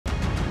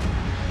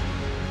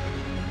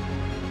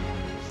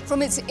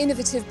From its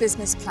innovative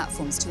business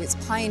platforms to its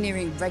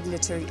pioneering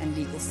regulatory and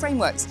legal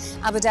frameworks,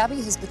 Abu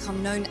Dhabi has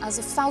become known as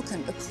a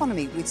Falcon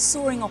economy with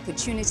soaring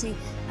opportunity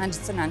and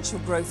financial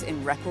growth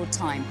in record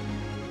time.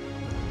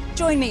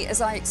 Join me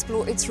as I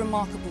explore its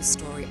remarkable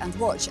story and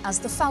watch as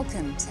the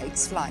Falcon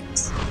takes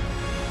flight.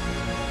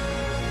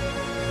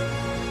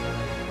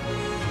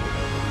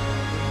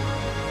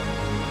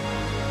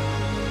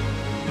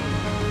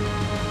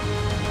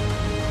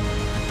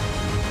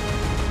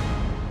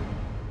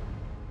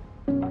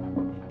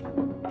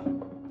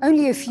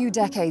 Only a few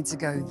decades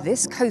ago,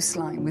 this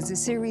coastline was a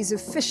series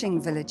of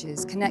fishing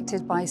villages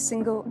connected by a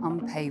single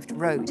unpaved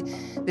road.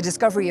 The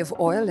discovery of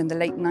oil in the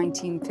late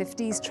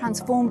 1950s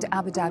transformed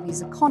Abu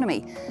Dhabi's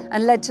economy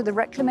and led to the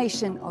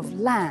reclamation of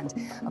land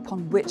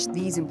upon which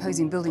these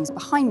imposing buildings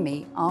behind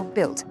me are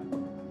built.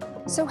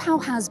 So how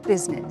has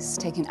business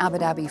taken Abu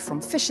Dhabi from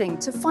fishing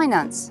to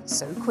finance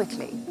so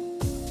quickly?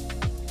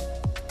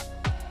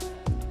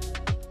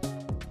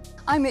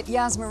 I'm at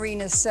Yas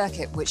Marina's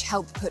circuit, which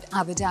helped put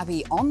Abu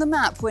Dhabi on the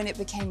map when it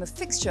became a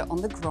fixture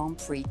on the Grand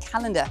Prix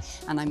calendar.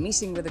 And I'm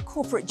meeting with a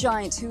corporate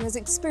giant who has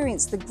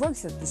experienced the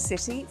growth of the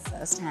city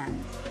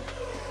firsthand.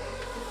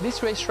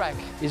 This racetrack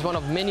is one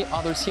of many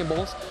other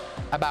symbols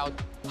about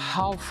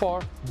how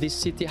far this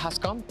city has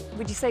come.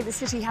 Would you say the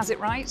city has it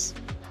right?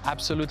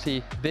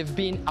 Absolutely. They've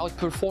been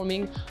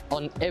outperforming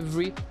on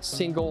every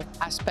single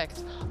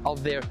aspect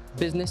of their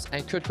business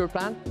and culture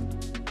plan.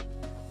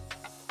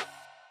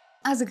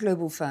 As a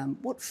global firm,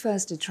 what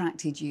first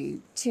attracted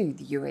you to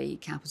the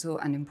UAE capital,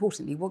 and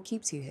importantly, what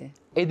keeps you here?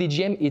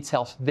 ADGM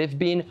itself, they've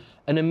been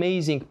an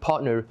amazing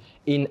partner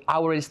in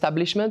our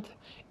establishment,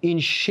 in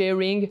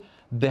sharing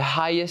the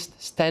highest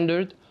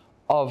standard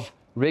of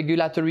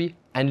regulatory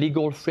and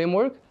legal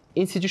framework.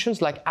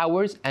 Institutions like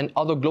ours and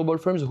other global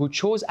firms who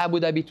chose Abu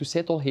Dhabi to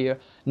settle here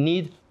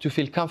need to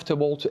feel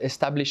comfortable to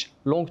establish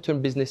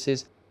long-term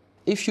businesses.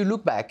 If you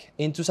look back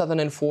in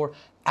 2004,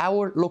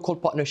 our local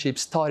partnership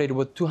started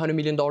with $200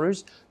 million.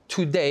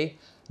 Today,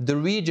 the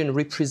region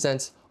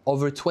represents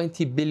over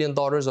 $20 billion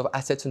of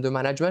assets under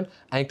management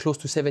and close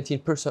to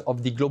 17%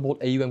 of the global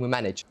AUM we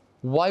manage.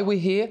 Why we're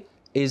here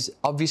is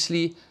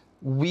obviously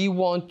we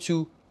want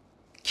to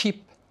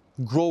keep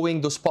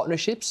growing those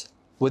partnerships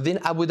within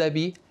Abu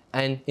Dhabi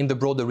and in the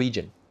broader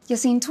region.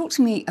 Yacine, talk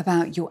to me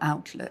about your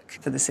outlook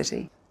for the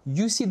city.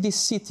 You see this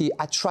city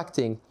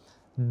attracting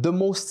the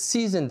most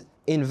seasoned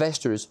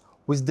investors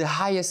with the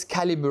highest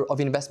caliber of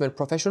investment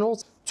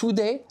professionals.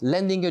 Today,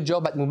 landing a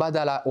job at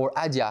Mubadala or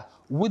Ardian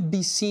would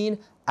be seen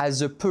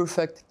as a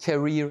perfect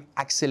career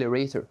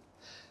accelerator.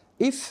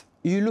 If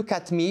you look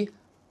at me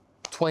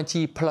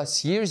 20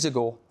 plus years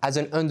ago as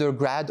an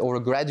undergrad or a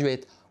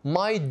graduate,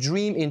 my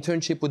dream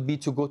internship would be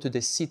to go to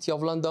the City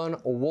of London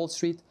or Wall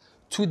Street.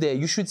 Today,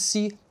 you should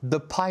see the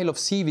pile of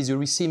CVs you're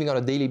receiving on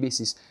a daily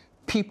basis.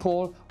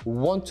 People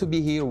want to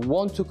be here,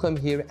 want to come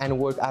here and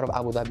work out of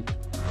Abu Dhabi.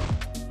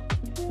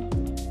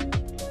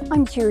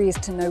 I'm curious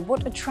to know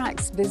what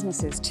attracts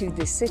businesses to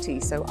this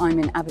city, so I'm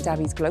in Abu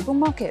Dhabi's global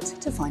market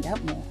to find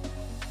out more.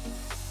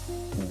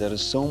 There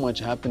is so much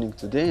happening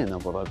today in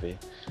Abu Dhabi.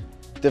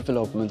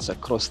 Developments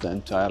across the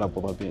entire Abu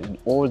Dhabi in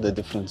all the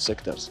different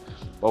sectors.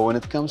 But when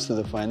it comes to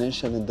the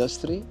financial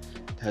industry,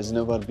 it has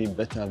never been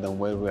better than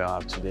where we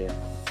are today.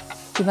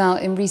 Jamal,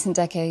 in recent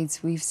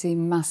decades, we've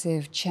seen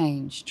massive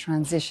change,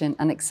 transition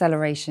and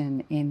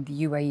acceleration in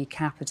the UAE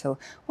capital.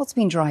 What's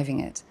been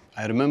driving it?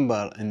 I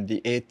remember in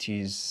the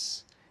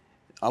 80s,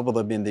 Abu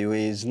Dhabi in the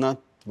UAE is not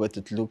what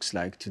it looks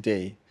like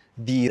today.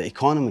 The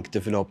economic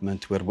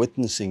development we're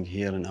witnessing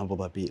here in Abu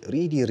Dhabi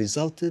really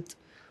resulted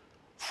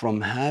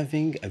from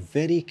having a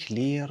very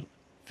clear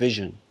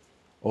vision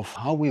of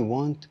how we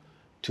want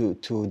to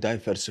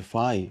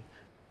diversify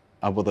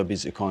Abu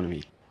Dhabi's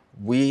economy.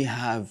 We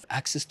have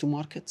access to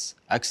markets,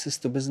 access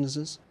to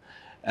businesses,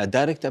 a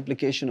direct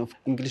application of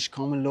English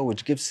common law,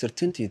 which gives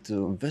certainty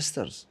to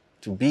investors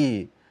to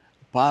be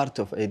part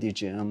of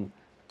ADGM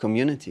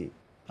community,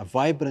 a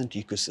vibrant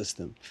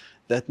ecosystem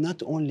that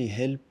not only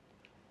help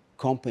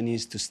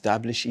companies to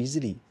establish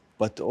easily,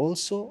 but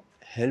also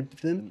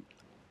help them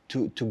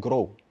to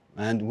grow.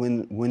 And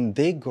when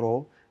they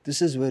grow,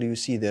 this is where you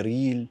see the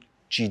real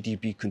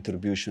GDP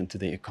contribution to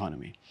the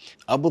economy.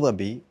 Abu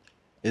Dhabi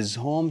is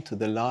home to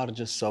the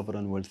largest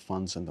sovereign wealth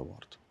funds in the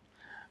world.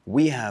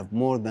 We have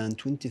more than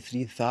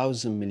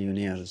 23,000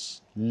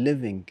 millionaires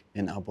living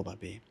in Abu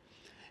Dhabi.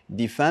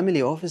 The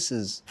family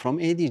offices from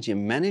ADG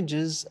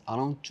manages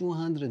around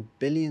 $200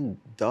 billion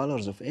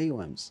of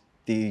AUMs.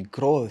 The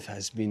growth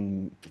has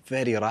been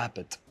very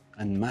rapid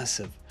and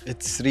massive.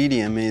 It's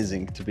really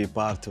amazing to be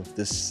part of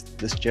this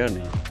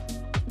journey.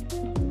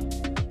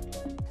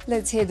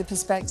 Let's hear the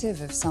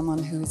perspective of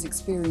someone who has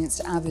experienced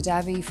Abu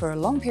Dhabi for a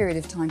long period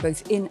of time,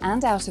 both in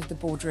and out of the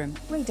boardroom,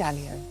 Ray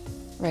Dalio.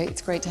 Ray,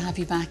 it's great to have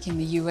you back in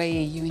the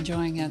UAE. You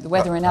enjoying the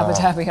weather in Abu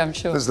Dhabi, I'm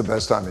sure. This is the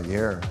best time of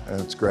year, and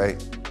it's great.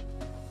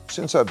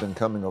 Since I've been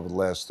coming over the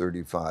last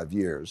 35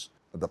 years,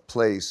 the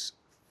place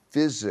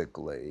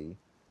physically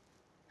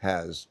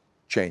has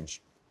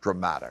changed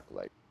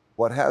dramatically.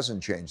 What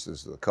hasn't changed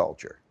is the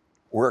culture.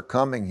 We're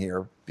coming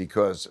here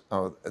because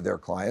of their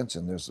clients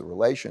and there's the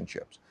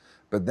relationships.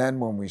 But then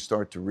when we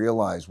start to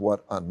realize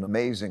what an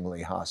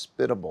amazingly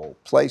hospitable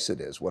place it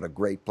is, what a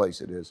great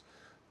place it is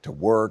to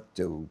work,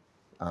 to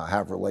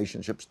have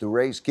relationships, to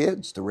raise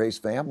kids, to raise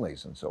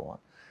families and so on,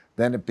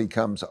 then it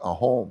becomes a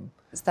home.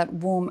 It's that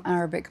warm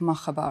Arabic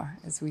marhaba,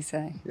 as we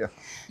say. Yeah.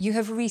 You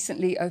have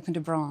recently opened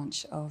a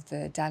branch of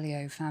the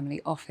Dalio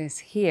family office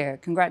here.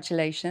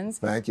 Congratulations.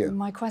 Thank you.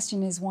 My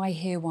question is, why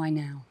here, why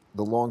now?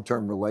 The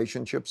long-term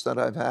relationships that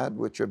I've had,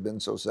 which have been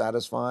so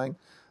satisfying,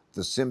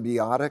 the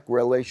symbiotic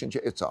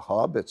relationship, it's a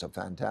hub, it's a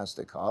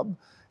fantastic hub.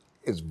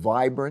 It's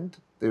vibrant,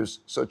 there's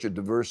such a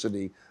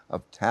diversity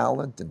of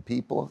talent and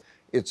people.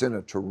 It's in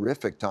a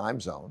terrific time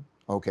zone,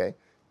 okay?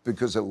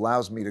 Because it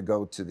allows me to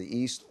go to the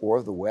east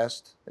or the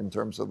west in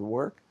terms of the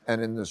work.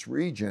 And in this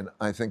region,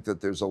 I think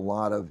that there's a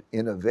lot of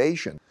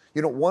innovation.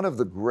 You know, one of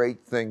the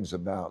great things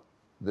about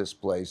this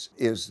place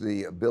is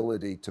the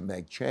ability to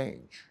make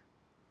change,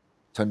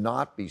 to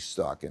not be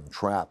stuck and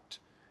trapped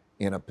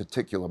in a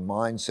particular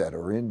mindset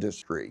or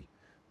industry,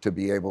 to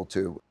be able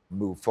to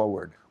move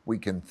forward. We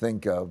can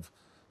think of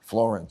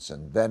Florence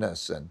and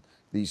Venice and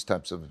these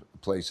types of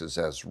places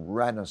as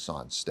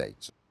Renaissance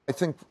states. I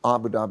think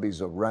Abu Dhabi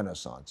is a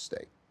Renaissance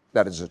state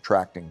that is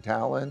attracting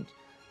talent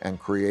and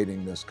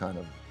creating this kind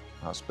of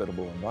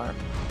hospitable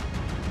environment.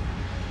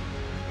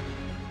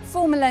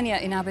 For millennia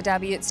in Abu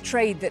Dhabi, it's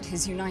trade that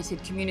has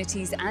united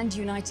communities and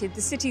united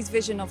the city's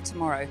vision of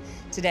tomorrow.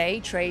 Today,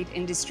 trade,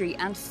 industry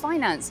and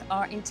finance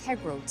are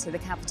integral to the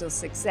capital's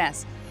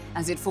success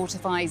as it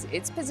fortifies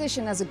its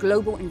position as a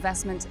global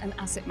investment and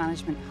asset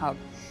management hub.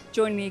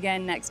 Join me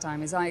again next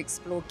time as I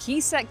explore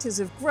key sectors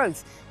of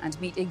growth and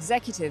meet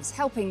executives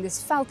helping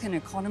this Falcon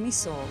economy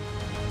soar.